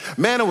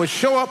 Manna would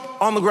show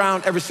up on the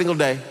ground every single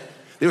day.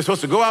 They were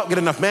supposed to go out, get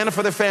enough manna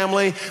for their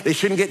family. They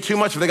shouldn't get too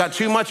much. If they got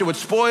too much, it would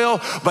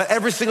spoil. But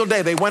every single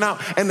day, they went out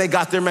and they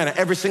got their manna.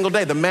 Every single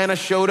day, the manna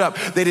showed up.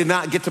 They did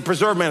not get to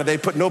preserve manna. They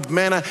put no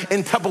manna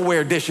in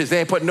Tupperware dishes.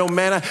 They put no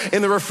manna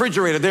in the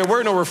refrigerator. There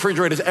were no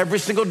refrigerators. Every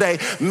single day,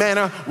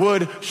 manna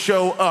would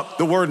show up.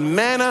 The word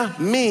manna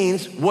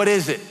means, what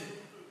is it?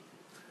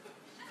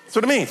 That's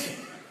what it means.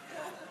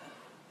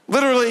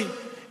 Literally,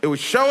 it would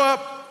show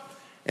up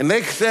and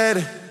they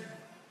said,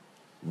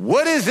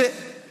 what is it?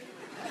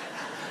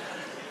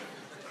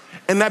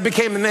 And that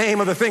became the name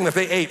of the thing that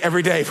they ate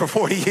every day for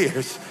 40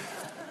 years.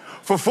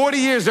 For 40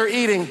 years, they're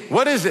eating,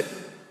 what is it?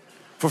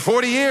 For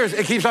 40 years,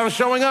 it keeps on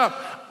showing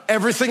up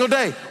every single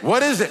day.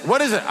 What is it?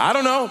 What is it? I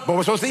don't know, but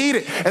we're supposed to eat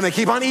it. And they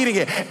keep on eating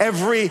it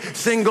every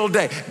single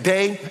day.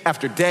 Day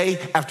after day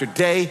after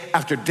day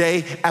after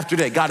day after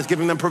day. God is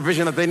giving them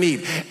provision that they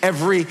need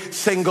every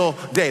single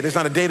day. There's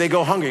not a day they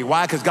go hungry.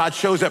 Why? Because God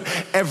shows up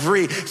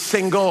every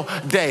single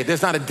day.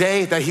 There's not a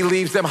day that he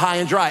leaves them high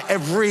and dry.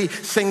 Every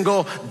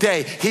single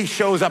day he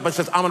shows up and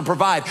says, I'm gonna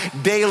provide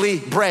daily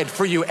bread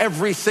for you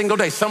every single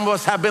day. Some of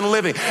us have been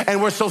living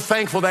and we're so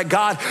thankful that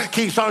God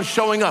keeps on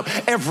showing up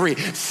every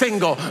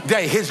single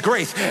day. His His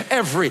grace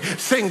every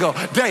single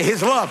day.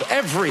 His love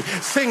every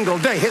single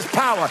day. His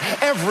power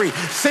every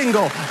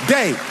single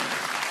day.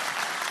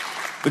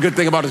 The good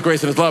thing about His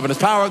grace and His love and His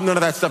power, none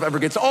of that stuff ever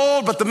gets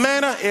old, but the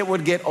manna, it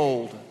would get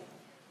old.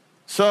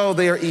 So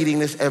they are eating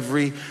this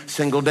every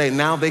single day.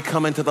 Now they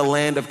come into the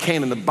land of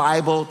Canaan. The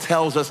Bible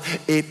tells us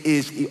it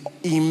is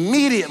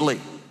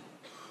immediately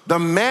the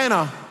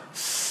manna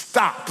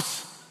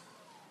stops.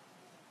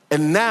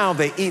 And now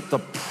they eat the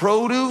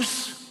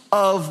produce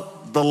of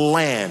the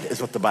land, is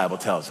what the Bible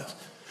tells us.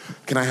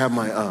 Can I have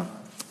my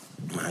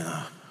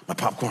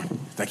popcorn?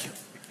 Thank you.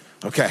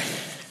 Okay.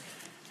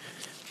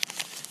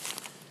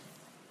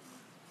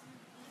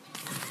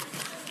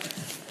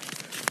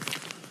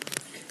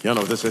 Y'all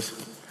know what this is?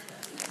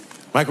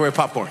 Microwave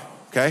popcorn,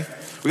 okay?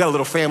 We got a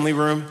little family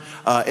room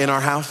in our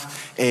house,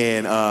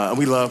 and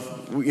we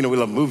love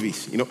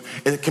movies. You know,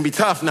 it can be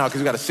tough now because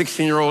we got a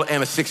 16-year-old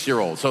and a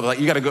 6-year-old. So like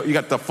you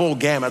got the full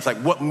gamut. It's like,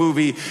 what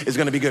movie is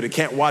gonna be good? We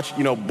can't watch,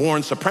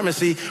 Born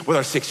Supremacy with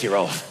our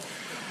 6-year-old.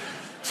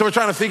 So we're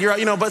trying to figure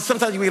out, but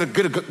sometimes we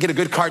get a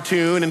good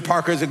cartoon, and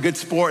Parker's a good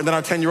sport, and then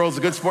our 10-year-old's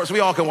a good sport, so we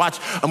all can watch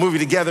a movie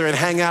together and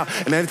hang out.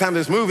 And anytime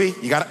there's a movie,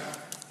 you gotta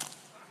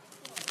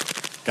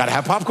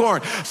have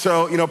popcorn.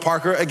 So,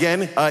 Parker,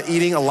 again,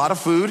 eating a lot of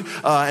food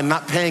and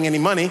not paying any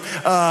money,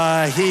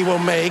 he'll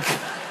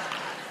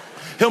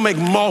make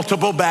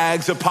multiple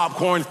bags of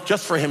popcorn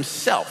just for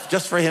himself.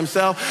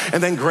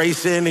 And then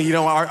Grayson,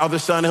 our other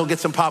son, he'll get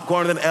some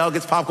popcorn, and then Elle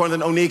gets popcorn,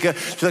 and then Onika,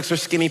 she likes her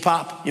skinny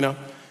pop,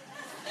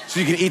 So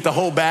you can eat the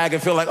whole bag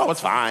and feel like, oh,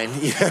 it's fine.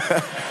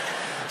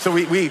 So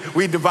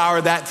we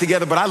devour that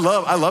together. But I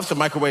love some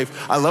microwave.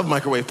 I love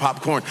microwave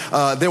popcorn.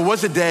 There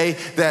was a day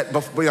that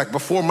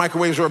before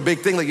microwaves were a big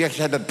thing, like you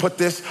actually had to put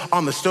this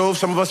on the stove.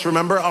 Some of us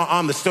remember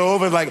on the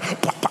stove and like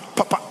pop, pop,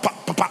 pop, pop,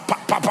 pop, pop,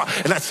 pop, pop, pop,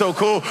 and that's so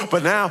cool.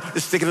 But now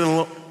just stick it in a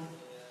little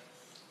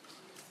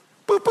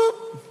boop, boop.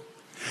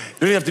 You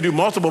don't even have to do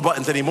multiple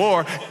buttons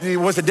anymore. It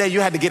was a day you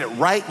had to get it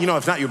right.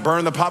 If not, you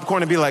burn the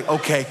popcorn and be like,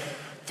 okay,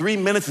 3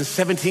 minutes and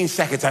 17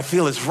 seconds, I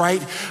feel is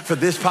right for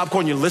this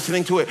popcorn. You're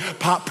listening to it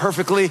pop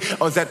perfectly.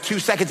 Oh, is that 2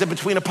 seconds in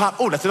between a pop?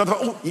 Oh, that's another.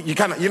 Oh,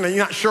 you're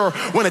not sure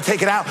when to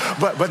take it out.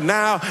 But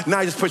now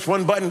you just push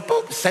one button,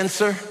 boop,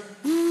 sensor.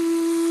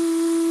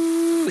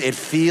 It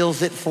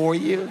feels it for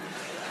you.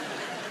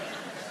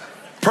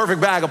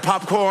 Perfect bag of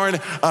popcorn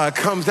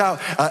comes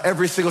out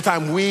every single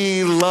time.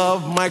 We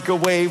love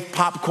microwave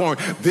popcorn.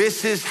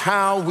 This is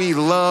how we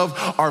love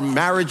our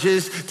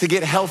marriages to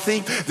get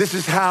healthy. This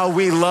is how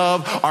we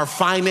love our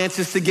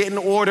finances to get in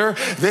order.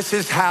 This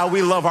is how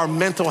we love our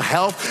mental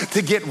health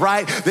to get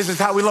right. This is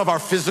how we love our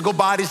physical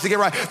bodies to get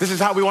right. This is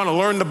how we want to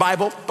learn the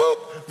Bible. Boop.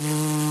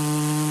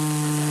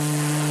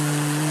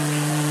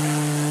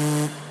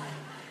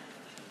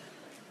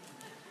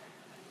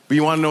 But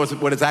you want to know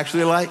what it's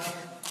actually like?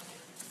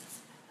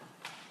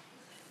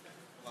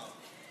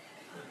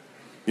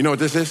 You know what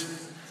this is?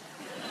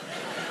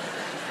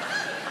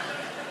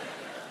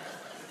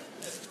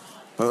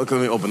 Let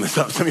me open this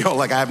up. Some of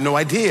y'all I have no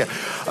idea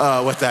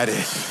what that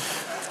is.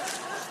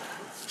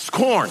 It's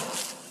corn.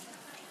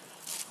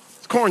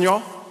 It's corn,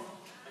 y'all.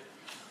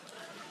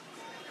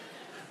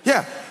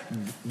 Yeah,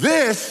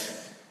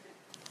 this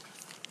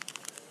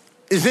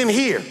is in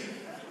here.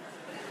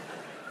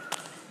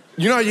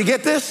 You know how you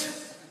get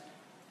this?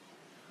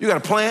 You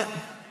got to plant.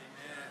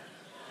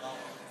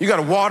 You got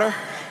to water.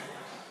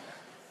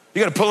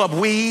 You got to pull up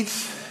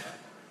weeds.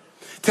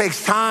 It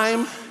takes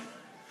time.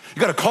 You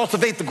got to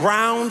cultivate the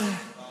ground.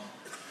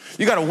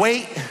 You got to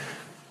wait.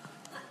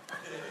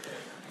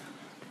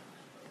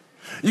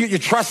 You're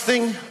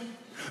trusting.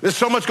 There's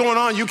so much going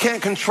on you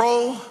can't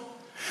control.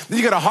 Then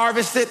you got to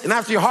harvest it, and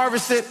after you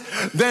harvest it,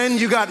 then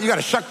you got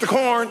to shuck the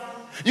corn.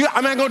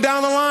 I go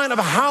down the line of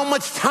how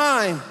much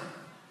time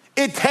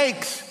it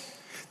takes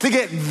to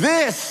get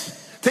this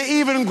to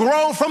even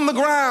grow from the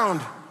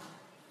ground.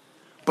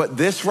 But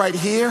this right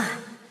here,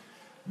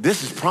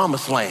 this is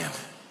promised land.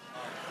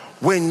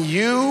 When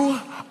you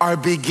are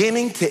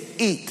beginning to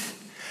eat,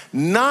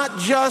 not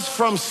just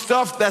from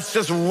stuff that's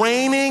just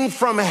raining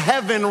from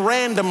heaven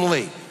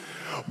randomly,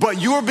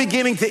 but you're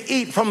beginning to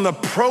eat from the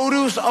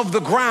produce of the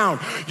ground.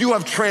 You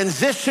have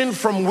transitioned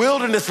from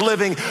wilderness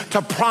living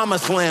to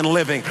promised land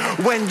living.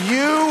 When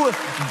you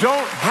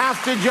don't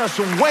have to just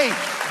wait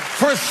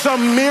for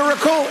some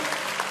miracle,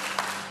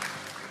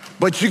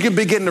 but you can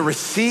begin to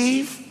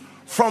receive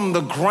from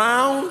the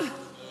ground,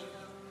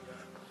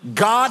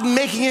 God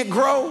making it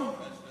grow,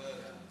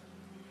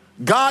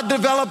 God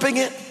developing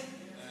it,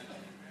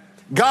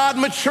 God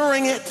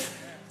maturing it.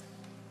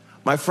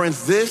 My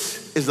friends,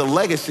 this is the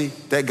legacy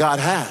that God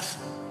has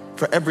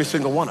for every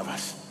single one of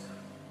us.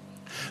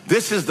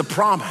 This is the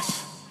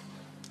promise.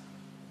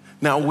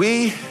 Now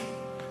we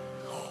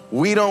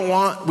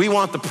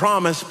want the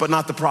promise, but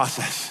not the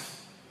process.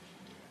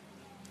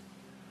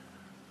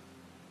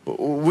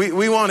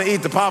 We want to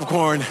eat the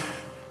popcorn,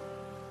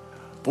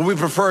 but we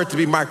prefer it to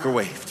be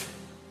microwaved.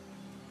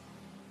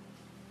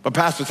 But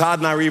Pastor Todd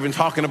and I were even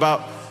talking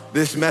about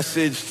this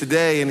message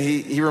today, and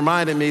he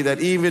reminded me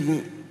that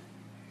even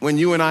when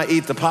you and I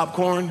eat the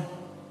popcorn,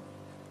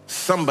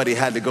 Somebody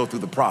had to go through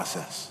the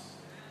process.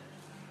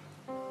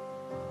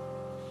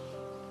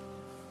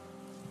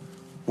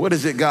 What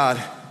is it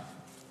God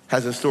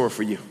has in store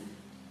for you?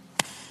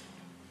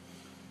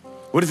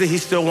 What is it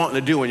he's still wanting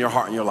to do in your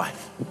heart and your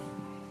life?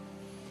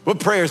 What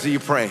prayers do you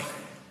pray?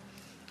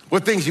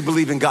 What things you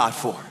believe in God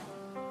for?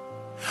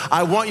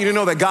 I want you to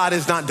know that God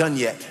is not done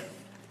yet.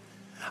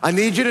 I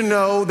need you to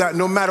know that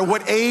no matter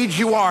what age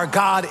you are,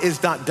 God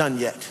is not done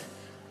yet.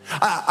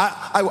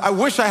 I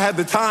wish I had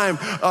the time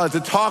to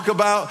talk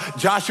about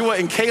Joshua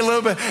and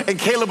Caleb. And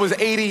Caleb was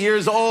 80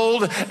 years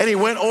old, and he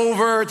went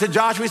over to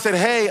Joshua. He said,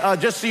 hey,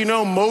 just so you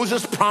know,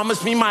 Moses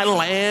promised me my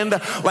land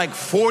like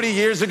 40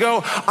 years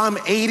ago. I'm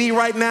 80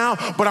 right now,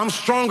 but I'm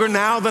stronger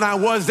now than I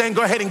was then.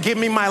 Go ahead and give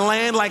me my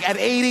land. Like at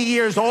 80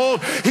 years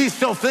old, he's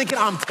still thinking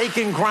I'm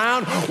taking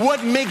ground.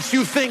 What makes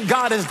you think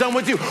God is done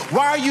with you?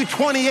 Why are you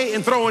 28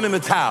 and throwing in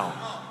the towel?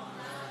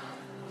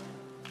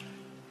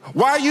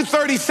 Why are you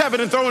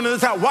 37 and throwing in the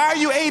towel? Why are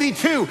you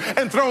 82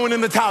 and throwing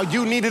in the towel?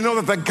 You need to know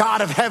that the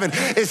God of heaven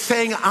is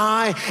saying,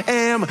 I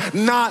am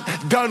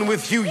not done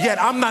with you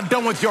yet. I'm not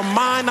done with your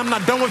mind. I'm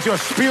not done with your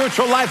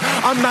spiritual life.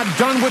 I'm not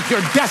done with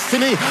your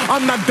destiny.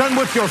 I'm not done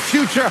with your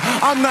future.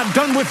 I'm not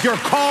done with your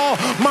call.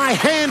 My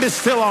hand is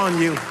still on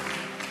you.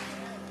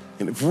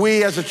 And if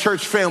we as a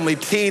church family,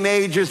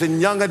 teenagers and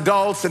young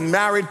adults and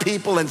married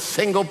people and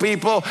single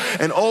people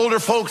and older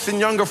folks and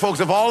younger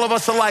folks, if all of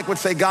us alike would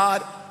say,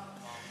 God,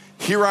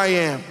 here I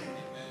am.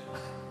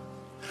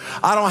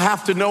 I don't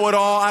have to know it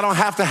all. I don't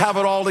have to have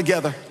it all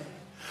together.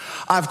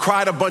 I've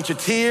cried a bunch of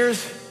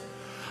tears.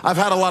 I've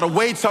had a lot of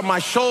weights on my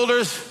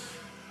shoulders.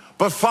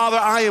 But Father,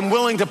 I am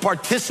willing to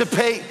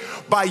participate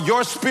by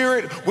your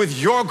Spirit, with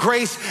your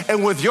grace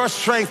and with your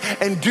strength,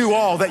 and do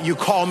all that you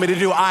call me to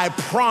do. I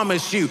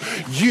promise you,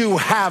 you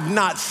have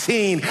not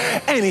seen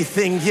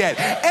anything yet.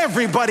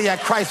 Everybody at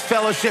Christ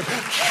Fellowship,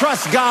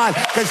 trust God,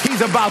 because he's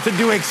about to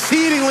do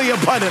exceedingly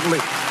abundantly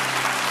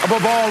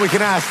above all we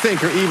can ask,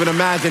 think, or even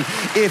imagine.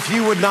 If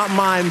you would not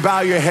mind, bow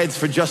your heads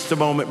for just a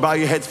moment. Bow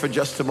your heads for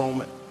just a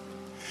moment.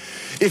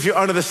 If you're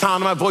under the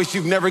sound of my voice,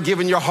 you've never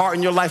given your heart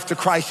and your life to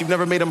Christ. You've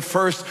never made him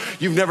first.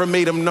 You've never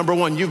made him number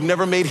one. You've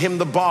never made him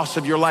the boss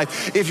of your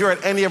life. If you're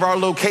at any of our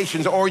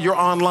locations or you're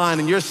online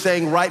and you're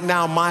saying right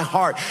now, my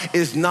heart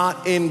is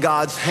not in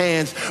God's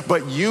hands,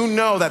 but you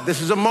know that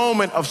this is a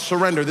moment of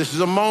surrender. This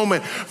is a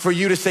moment for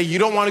you to say you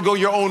don't want to go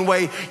your own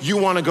way. You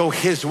want to go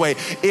his way.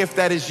 If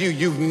that is you,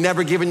 you've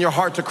never given your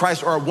heart to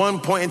Christ, or at one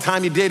point in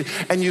time you did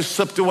and you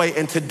slipped away,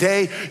 and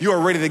today you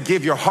are ready to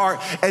give your heart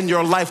and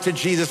your life to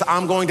Jesus.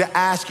 I'm going to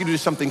ask you to do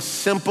something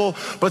simple,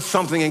 but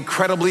something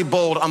incredibly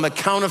bold. On the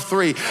count of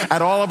three,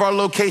 at all of our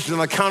locations, on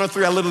the count of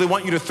three, I literally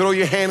want you to throw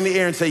your hand in the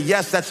air and say,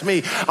 yes, that's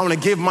me. I want to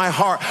give my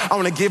heart. I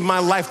want to give my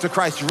life to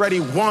Christ. Ready?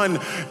 1,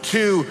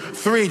 2,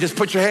 3. Just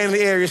put your hand in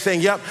the air. You're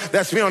saying, yep,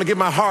 that's me. I want to give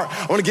my heart.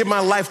 I want to give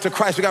my life to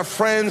Christ. We got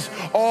friends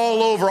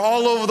all over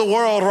the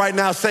world right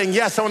now saying,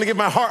 yes, I want to give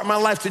my heart and my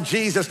life to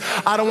Jesus.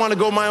 I don't want to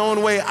go my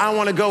own way. I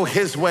want to go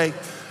his way.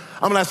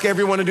 I'm gonna ask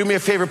everyone to do me a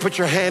favor, put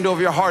your hand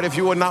over your heart if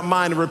you would not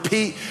mind, and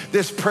repeat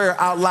this prayer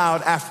out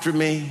loud after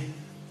me.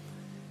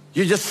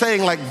 You're just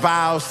saying like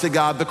vows to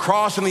God. The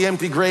cross and the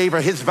empty grave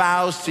are his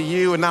vows to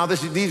you, and now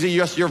these are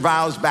just your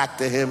vows back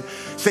to him.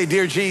 Say,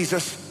 dear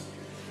Jesus,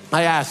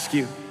 I ask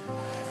you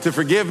to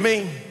forgive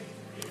me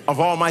of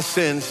all my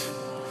sins.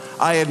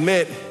 I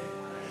admit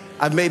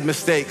I've made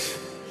mistakes,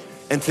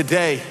 and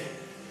today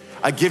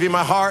I give you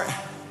my heart,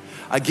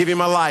 I give you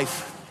my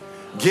life.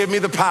 Give me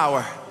the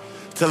power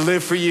to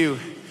live for you,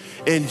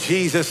 in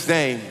Jesus'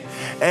 name.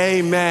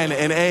 Amen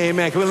and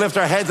amen. Can we lift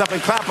our heads up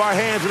and clap our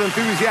hands with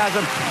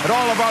enthusiasm at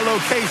all of our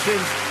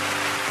locations?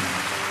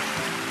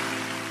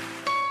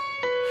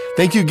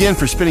 Thank you again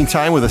for spending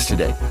time with us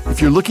today. If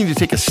you're looking to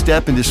take a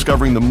step in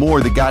discovering the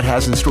more that God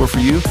has in store for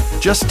you,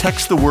 just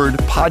text the word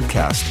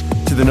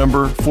podcast to the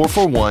number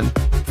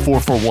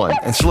 441-441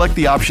 and select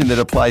the option that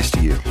applies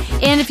to you.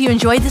 And if you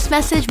enjoyed this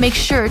message, make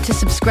sure to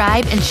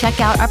subscribe and check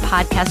out our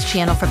podcast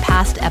channel for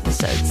past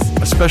episodes.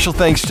 A special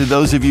thanks to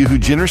those of you who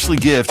generously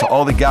give to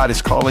all that God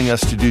is calling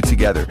us to do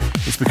together.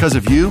 It's because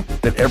of you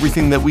that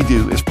everything that we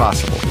do is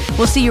possible.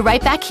 We'll see you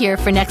right back here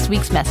for next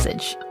week's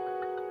message.